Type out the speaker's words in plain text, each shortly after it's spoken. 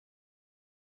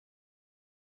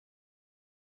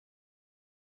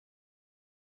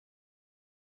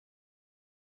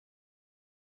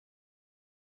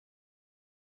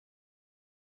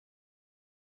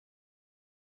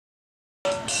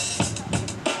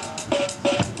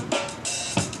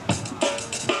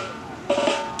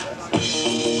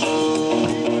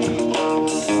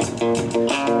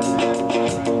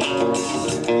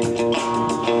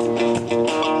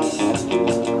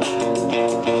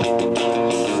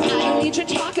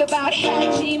about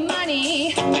hedgy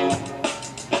money.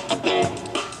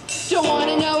 Don't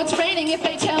wanna know it's raining if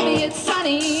they tell me it's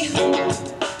sunny.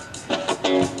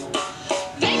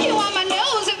 They can want my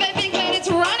nose if they think that it's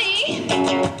runny.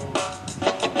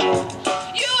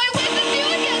 You ain't with us, you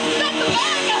against South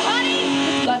America,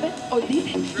 honey. Love it or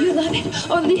leave it. You love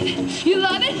it or leave it. You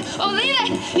love it or leave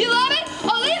it. You love it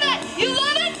or leave it. You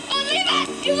love it or leave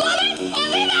it. You love it or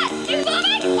leave it. You love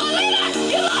it or leave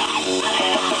it. You love it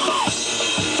or leave it.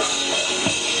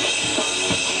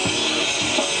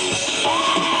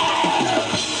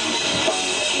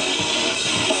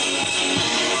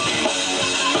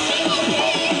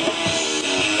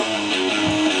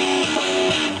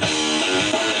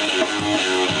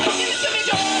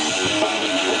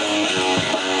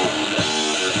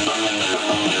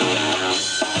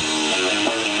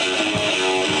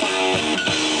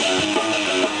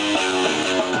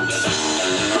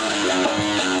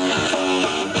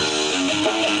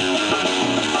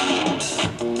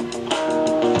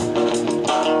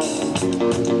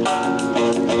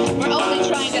 We're only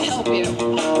trying to help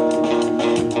you.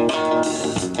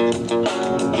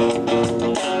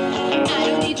 I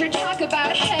don't need your talk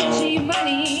about hedgy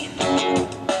money.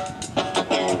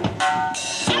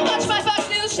 I watch my Fox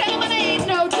News channel and I ain't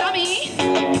no dummy.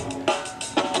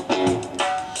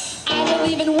 I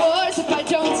believe in wars if I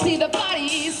don't see the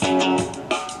bodies.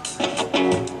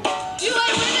 You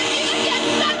ain't winning, you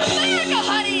against South America,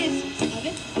 honeys. Love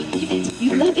it or leave it.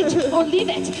 You love it or leave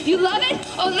it. You love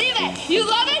it or leave it. You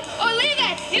love it or leave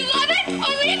it. You love it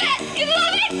or leave it. You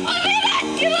love it or leave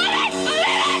it. You love it.